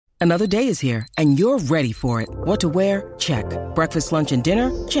Another day is here, and you're ready for it. What to wear? Check. Breakfast, lunch, and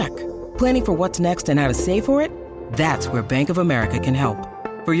dinner? Check. Planning for what's next and how to save for it? That's where Bank of America can help.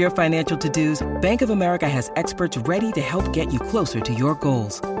 For your financial to-dos, Bank of America has experts ready to help get you closer to your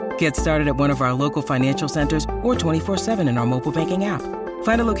goals. Get started at one of our local financial centers or 24/7 in our mobile banking app.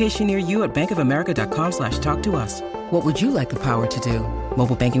 Find a location near you at bankofamerica.com/talktous. What would you like the power to do?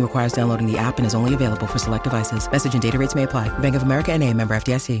 Mobile banking requires downloading the app and is only available for select devices. Message and data rates may apply. Bank of America N.A., member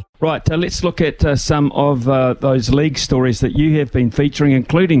FDIC. Right, let's look at some of those league stories that you have been featuring,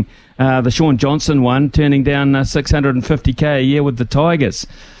 including the Shaun Johnson one, turning down $650K a year with the Tigers.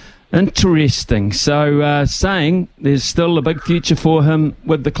 Interesting. So saying there's still a big future for him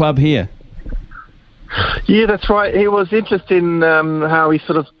with the club here. Yeah, that's right. It was interesting how he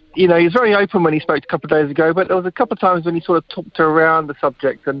sort of, he was very open when he spoke a couple of days ago, but there was a couple of times when he sort of talked around the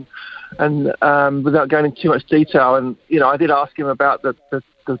subject and without going into too much detail. And, I did ask him about the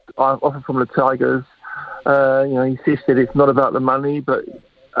offer from the Tigers. He insisted it's not about the money, but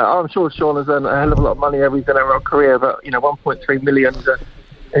I'm sure Shaun has earned a hell of a lot of money over his NRL career, but, 1.3 million is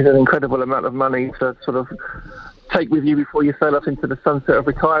an incredible amount of money to sort of take with you before you sail off into the sunset of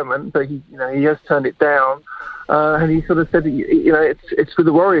retirement. But he has turned it down. And he sort of said, it's for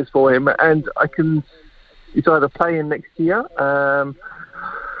the Warriors for him, and he's either playing next year,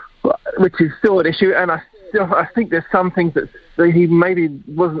 which is still an issue, and I think there's some things that he maybe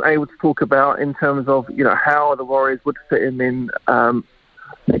wasn't able to talk about in terms of, how the Warriors would fit him in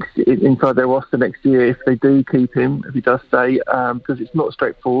inside their roster next year if they do keep him, if he does stay, because it's not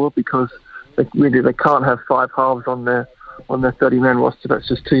straightforward, because they can't have 5 halves on their 30-man roster. That's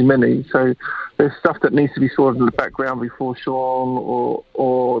just too many. So there's stuff that needs to be sorted in the background before Shaun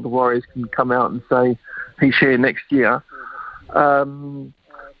or the Warriors can come out and say he's here next year.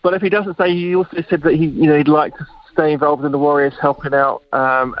 But if he doesn't say, he also said that he'd like to stay involved in the Warriors, helping out,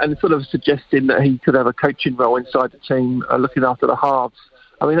 and sort of suggesting that he could have a coaching role inside the team, looking after the halves.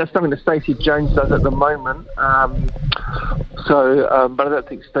 I mean, that's something that Stacey Jones does at the moment. But I don't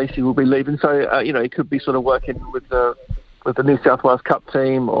think Stacey will be leaving. So, he could be sort of working with the New South Wales Cup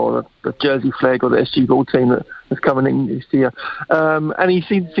team or the Jersey Flag or the SG Ball team that's coming in this year. And he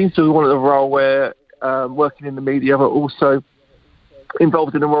seems to want a role where working in the media, but also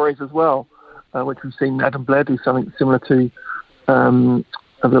involved in the Warriors as well, which we've seen Adam Blair do something similar to over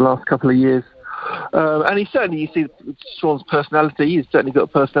the last couple of years. And you see Shaun's personality. He's certainly got a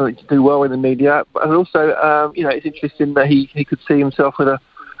personality to do well in the media. But also, it's interesting that he could see himself with a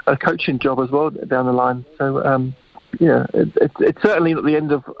coaching job as well down the line. So, it's certainly not the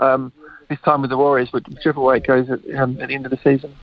end of his time with the Warriors, but whichever way it goes at the end of the season.